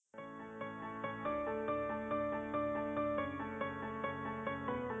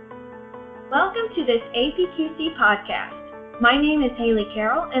Welcome to this APQC podcast. My name is Haley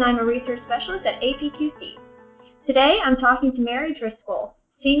Carroll, and I'm a research specialist at APQC. Today, I'm talking to Mary Driscoll,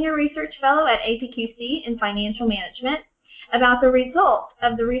 Senior Research Fellow at APQC in Financial Management, about the results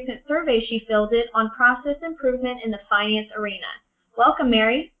of the recent survey she fielded on process improvement in the finance arena. Welcome,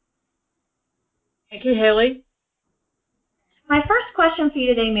 Mary. Thank you, Haley. My first question for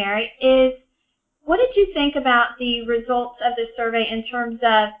you today, Mary, is what did you think about the results of this survey in terms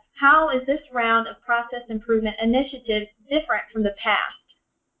of how is this round of process improvement initiatives different from the past?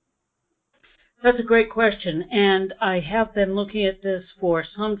 That's a great question, and I have been looking at this for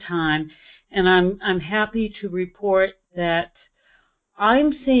some time, and I'm happy to report that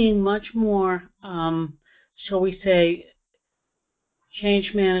I'm seeing much more, shall we say,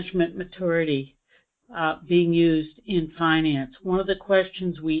 change management maturity being used in finance. One of the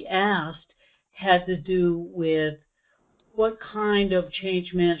questions we asked had to do with what kind of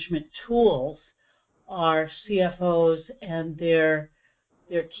change management tools are CFOs and their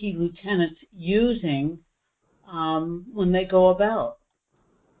key lieutenants using when they go about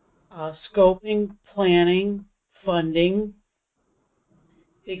scoping, planning, funding,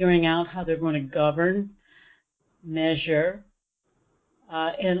 figuring out how they're going to govern, measure,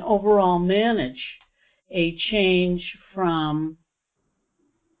 and overall manage a change from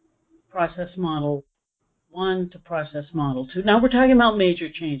process model 1 to process model 2. Now we're talking about major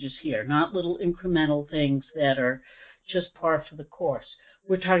changes here, not little incremental things that are just par for the course.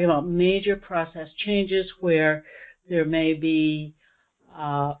 We're talking about major process changes where there may be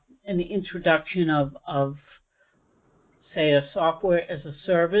an introduction of, say, a software as a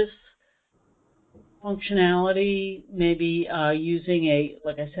service functionality, maybe using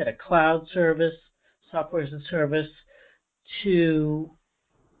like I said, a cloud service, software as a service, to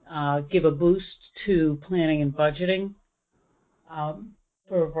give a boost to planning and budgeting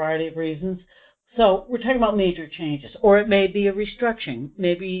for a variety of reasons. So we're talking about major changes, or it may be a restructuring.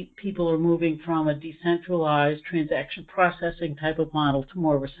 Maybe people are moving from a decentralized transaction processing type of model to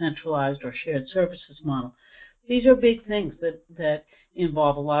more of a centralized or shared services model. These are big things that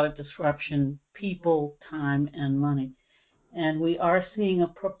involve a lot of disruption, people, time, and money. And we are seeing a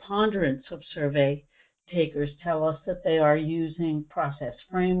preponderance of survey takers tell us that they are using process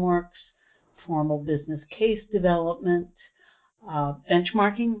frameworks, formal business case development,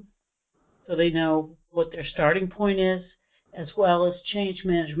 benchmarking, so they know what their starting point is, as well as change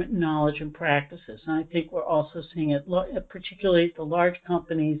management knowledge and practices. And I think we're also seeing it, particularly at the large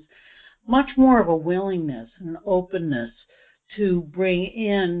companies, much more of a willingness and an openness to bring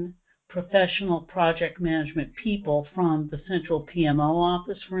in professional project management people from the central PMO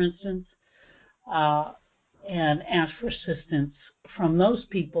office, for instance, and ask for assistance from those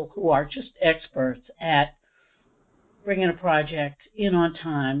people who are just experts at bringing a project in on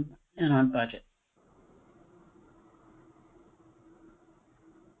time and on budget.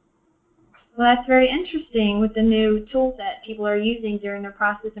 Well, that's very interesting with the new tools that people are using during their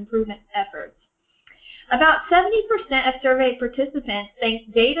process improvement efforts. About 70% of survey participants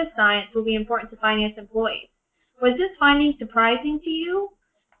think data science will be important to finance employees. Was this finding surprising to you?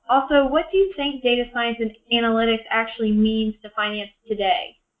 Also, what do you think data science and analytics actually means to finance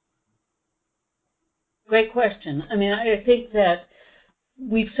today? Great question. I mean, I think that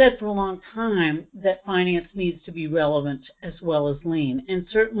we've said for a long time that finance needs to be relevant as well as lean. And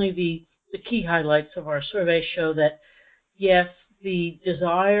certainly the key highlights of our survey show that, yes, the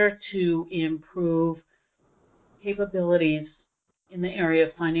desire to improve capabilities in the area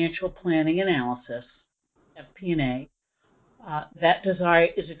of financial planning analysis, FP&A, that desire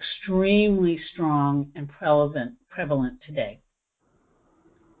is extremely strong and prevalent today.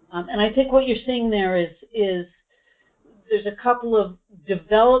 And I think what you're seeing there is there's a couple of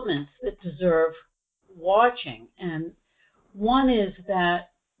developments that deserve watching. And one is that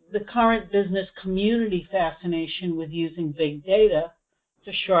the current business community fascination with using big data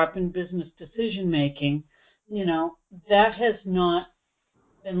to sharpen business decision making, that has not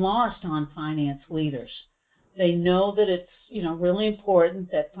been lost on finance leaders. They know that it's, really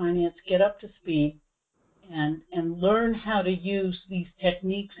important that finance get up to speed and learn how to use these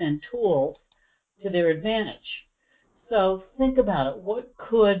techniques and tools to their advantage. So think about it. What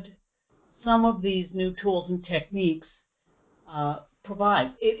could some of these new tools and techniques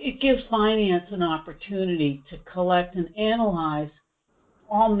provide? It gives finance an opportunity to collect and analyze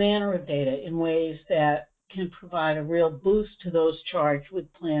all manner of data in ways that can provide a real boost to those charged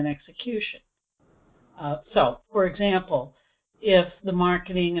with plan execution. So, for example, if the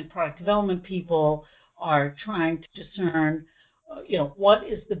marketing and product development people are trying to discern, what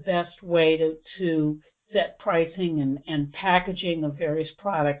is the best way to set pricing and packaging of various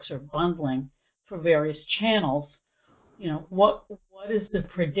products or bundling for various channels, what is the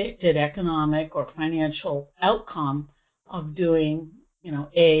predicted economic or financial outcome of doing,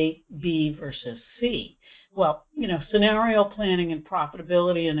 A, B versus C? Well, scenario planning and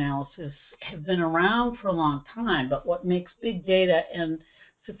profitability analysis have been around for a long time, but what makes big data and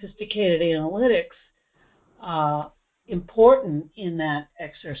sophisticated analytics important in that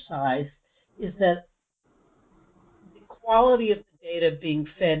exercise is that the quality of the data being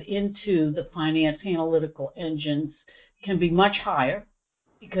fed into the finance analytical engines can be much higher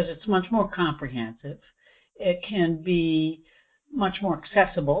because it's much more comprehensive. It can be much more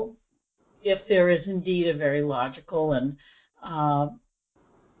accessible if there is indeed a very logical and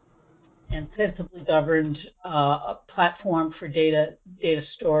sensibly governed platform for data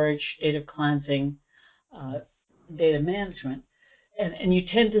storage, data cleansing, data management. And you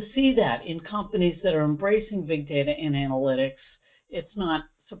tend to see that in companies that are embracing big data and analytics. It's not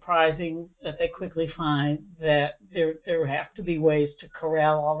surprising that they quickly find that there have to be ways to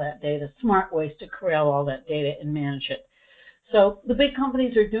corral all that data, smart ways to corral all that data and manage it. So the big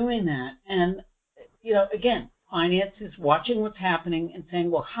companies are doing that. And, again, finance is watching what's happening and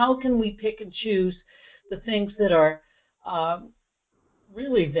saying, well, how can we pick and choose the things that are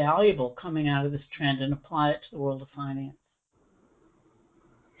really valuable coming out of this trend and apply it to the world of finance?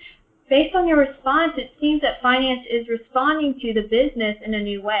 Based on your response, it seems that finance is responding to the business in a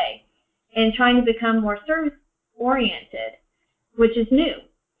new way and trying to become more service-oriented, which is new.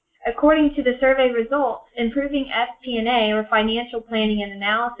 According to the survey results, improving FP&A, or financial planning and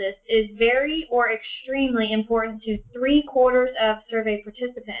analysis, is very or extremely important to 3/4 of survey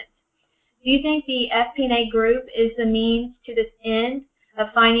participants. Do you think the FP&A group is the means to this end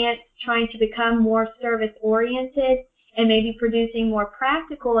of finance trying to become more service-oriented and maybe producing more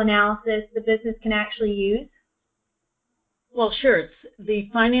practical analysis the business can actually use? Well, sure. It's the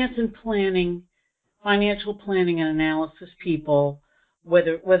financial planning and analysis people,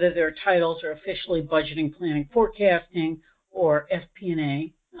 whether their titles are officially budgeting, planning, forecasting, or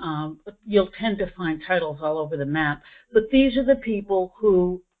FP&A. You'll tend to find titles all over the map. But these are the people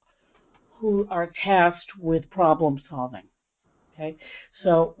who are tasked with problem solving. Okay,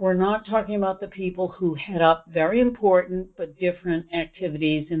 so we're not talking about the people who head up very important but different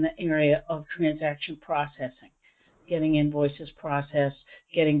activities in the area of transaction processing, getting invoices processed,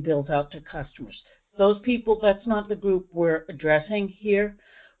 getting bills out to customers. Those people, that's not the group we're addressing here.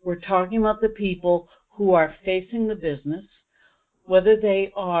 We're talking about the people who are facing the business, whether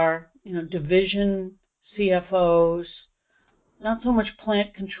they are, division CFOs, not so much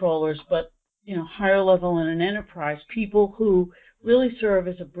plant controllers, but higher level in an enterprise, people who really serve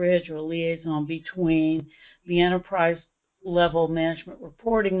as a bridge or a liaison between the enterprise level management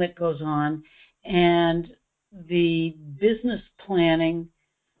reporting that goes on and the business planning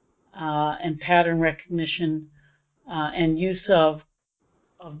and pattern recognition and use of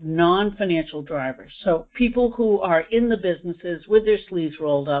non-financial drivers. So people who are in the businesses with their sleeves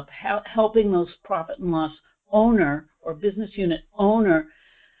rolled up, helping those profit and loss owner or business unit owner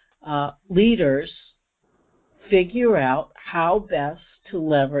leaders figure out how best to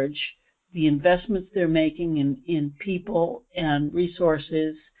leverage the investments they're making in people and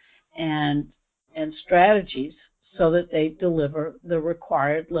resources and strategies so that they deliver the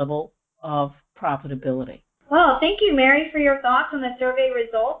required level of profitability. Well, thank you, Mary, for your thoughts on the survey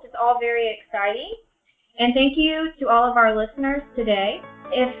results. It's all very exciting. And thank you to all of our listeners today.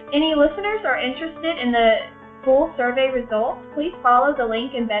 If any listeners are interested in the full survey results, please follow the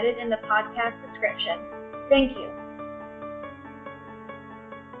link embedded in the podcast description. Thank you.